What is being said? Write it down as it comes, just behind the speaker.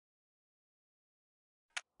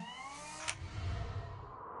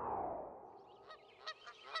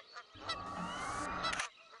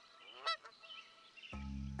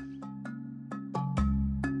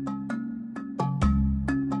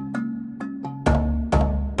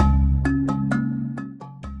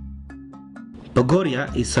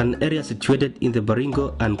Bogoria is an area situated in the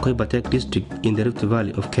Baringo and Koibatek district in the Rift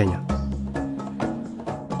Valley of Kenya.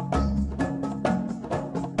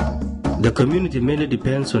 The community mainly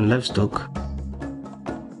depends on livestock.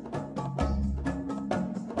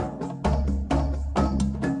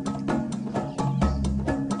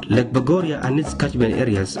 Lake Bogoria and its catchment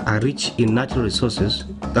areas are rich in natural resources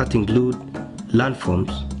that include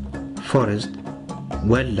landforms, forest,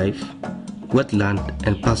 wildlife, wetland,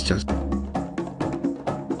 and pastures.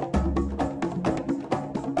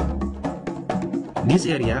 This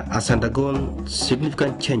area has undergone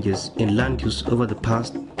significant changes in land use over the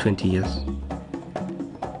past 20 years.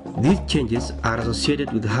 These changes are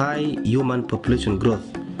associated with high human population growth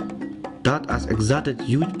that has exerted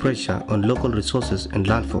huge pressure on local resources and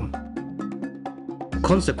landform.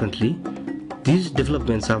 Consequently, these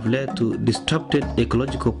developments have led to disrupted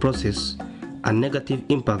ecological process and negative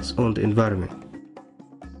impacts on the environment.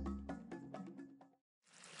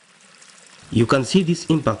 You can see these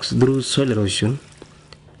impacts through soil erosion,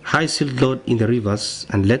 high silt load in the rivers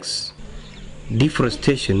and lakes,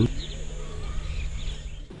 deforestation,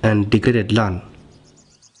 and degraded land.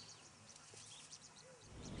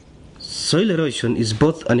 Soil erosion is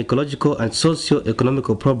both an ecological and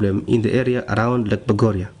socio-economical problem in the area around Lake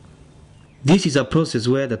Bogoria. This is a process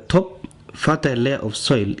where the top fertile layer of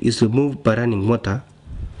soil is removed by running water,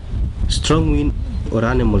 strong wind, or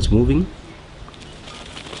animals moving.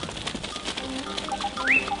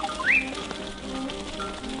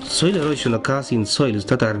 Soil erosion occurs in soils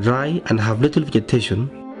that are dry and have little vegetation.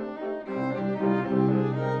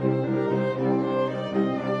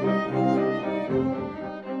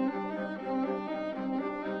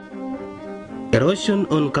 Erosion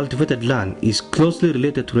on cultivated land is closely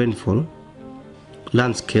related to rainfall,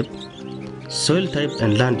 landscape, soil type,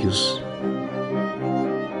 and land use.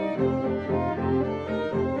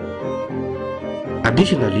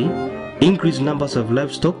 Additionally, increased numbers of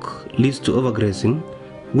livestock leads to overgrazing,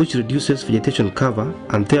 which reduces vegetation cover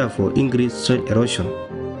and therefore increases soil erosion.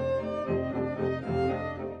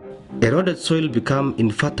 Eroded soil becomes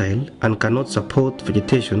infertile and cannot support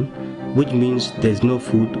vegetation, which means there is no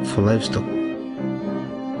food for livestock.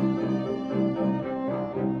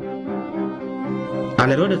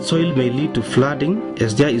 An eroded soil may lead to flooding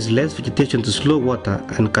as there is less vegetation to slow water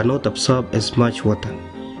and cannot absorb as much water.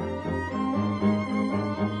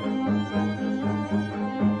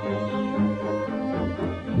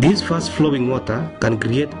 This fast-flowing water can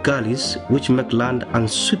create gullies which make land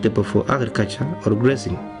unsuitable for agriculture or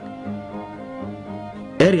grazing.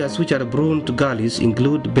 Areas which are prone to gullies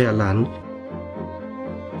include bare land,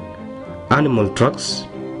 animal tracks,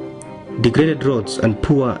 degraded roads, and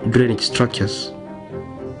poor drainage structures.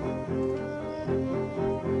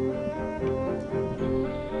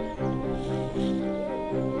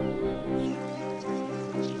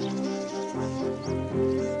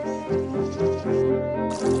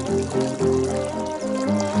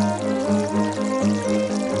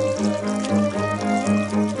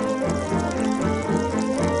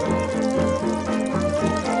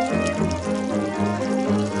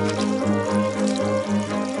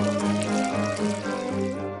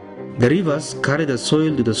 The rivers carry the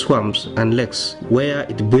soil to the swamps and lakes where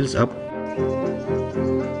it builds up.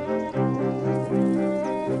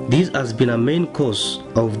 This has been a main cause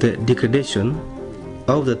of the degradation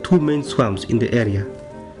of the two main swamps in the area,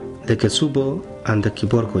 the Kesubo and the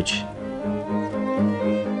Kiborkoch.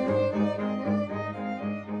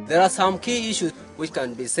 There are some key issues which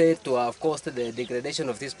can be said to have caused the degradation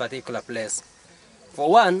of this particular place. For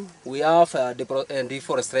one, we have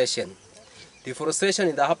deforestation. Deforestation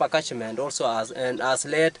in the upper catchment also has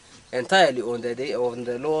led entirely on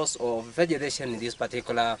the loss of vegetation in this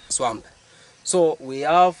particular swamp. So we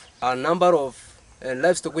have a number of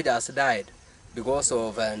livestock which has died because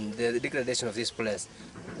of the degradation of this place.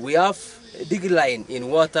 We have a decline in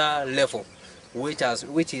water level which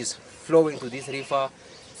is flowing to this river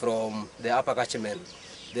from the upper catchment.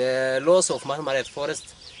 The loss of Marmaret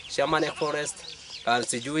forest, Shamanek forest, and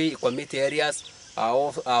Sijui community areas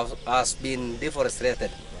has been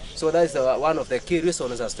deforested. So that is one of the key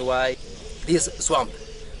reasons as to why this swamp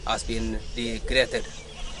has been degraded.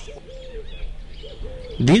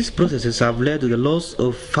 These processes have led to the loss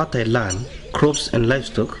of fertile land, crops, and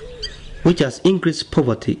livestock, which has increased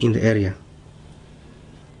poverty in the area.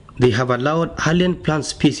 They have allowed alien plant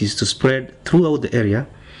species to spread throughout the area,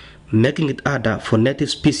 making it harder for native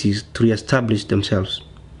species to re-establish themselves.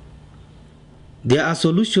 There are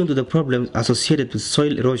solutions to the problems associated with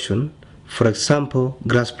soil erosion, for example,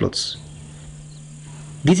 grass plots.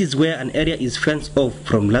 This is where an area is fenced off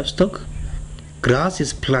from livestock, grass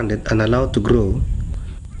is planted and allowed to grow,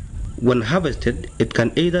 When harvested, it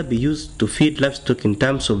can either be used to feed livestock in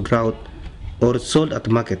times of drought or sold at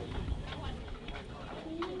market.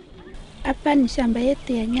 Hapa ni shamba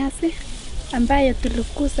yetu ya nyasi ambayo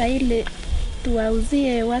tulikuza ili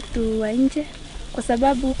tuwauzie watu wa nje, kwa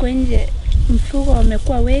sababu huko nje mfugo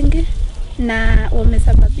wamekuwa wengi na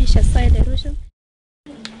wamesababisha soil erosion.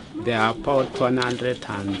 There are about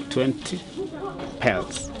 120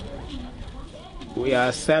 pellets. We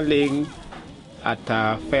are selling at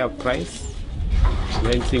a fair price,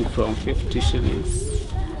 ranging from 50 shillings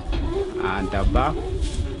and above.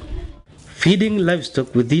 Feeding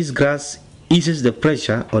livestock with this grass eases the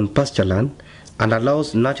pressure on pasture land and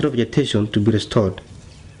allows natural vegetation to be restored.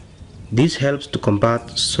 This helps to combat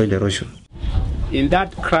soil erosion. In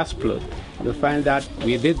that grass plot, you find that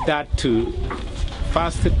we did that to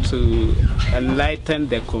enlighten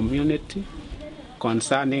the community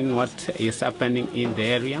concerning what is happening in the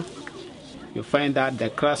area. You find that the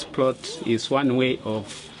grass plot is one way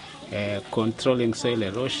of controlling soil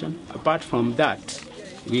erosion. Apart from that,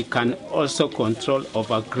 we can also control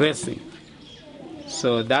overgrazing.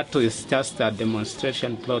 So that is just a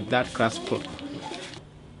demonstration plot, that grass plot.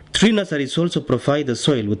 Tree nurseries also provide the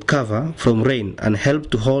soil with cover from rain and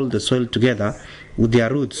help to hold the soil together with their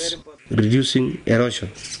roots, reducing erosion.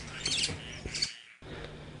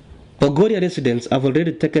 Bogoria residents have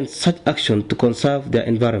already taken such action to conserve their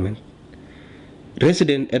environment.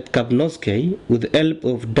 Residents at Kapnoskei, with the help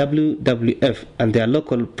of WWF and their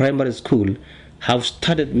local primary school, have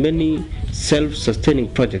started many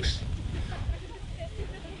self-sustaining projects.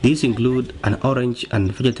 These include an orange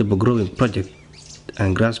and vegetable growing project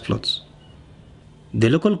and grass plots. The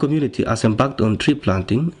local community has embarked on tree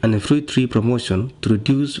planting and fruit tree promotion to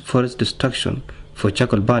reduce forest destruction for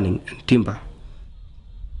charcoal burning and timber.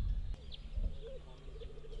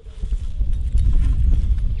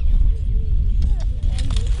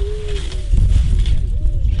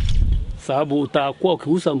 Sababu utakuwa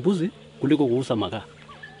ukiuza mbuzi kuliko kuuza makaa,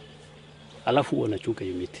 alafu unachuka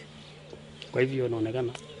hiyo miti. Kwa hivyo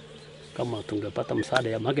inaonekana kama tungepata msaada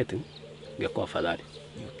ya marketing ingekuwa afadhali.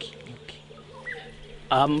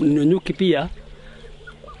 Nyuki pia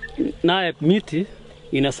naye miti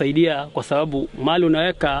inasaidia, kwa sababu mahali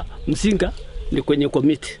unaweka mzinga ni kwenye kwa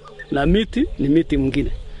miti na miti ni miti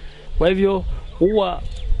mwingine. Kwa hivyo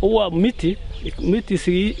huwa miti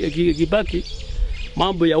si kibaki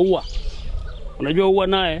mambo ya ua. Unajua ua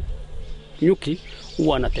naye nyuki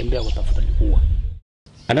huwa anatembea kutafuta ua.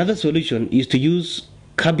 Another solution is to use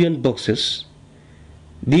cabin boxes.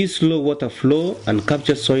 These slow water flow and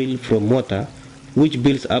capture soil from water, which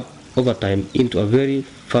builds up over time into a very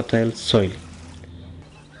fertile soil.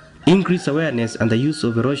 Increase awareness and the use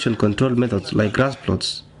of erosion control methods like grass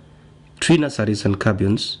plots, tree nurseries and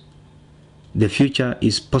cabins. The future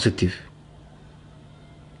is positive.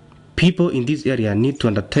 People in this area need to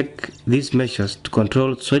undertake these measures to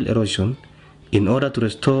control soil erosion in order to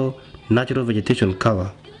restore natural vegetation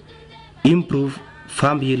cover, improve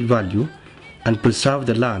farm yield value, and preserve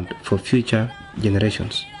the land for future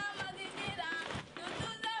generations.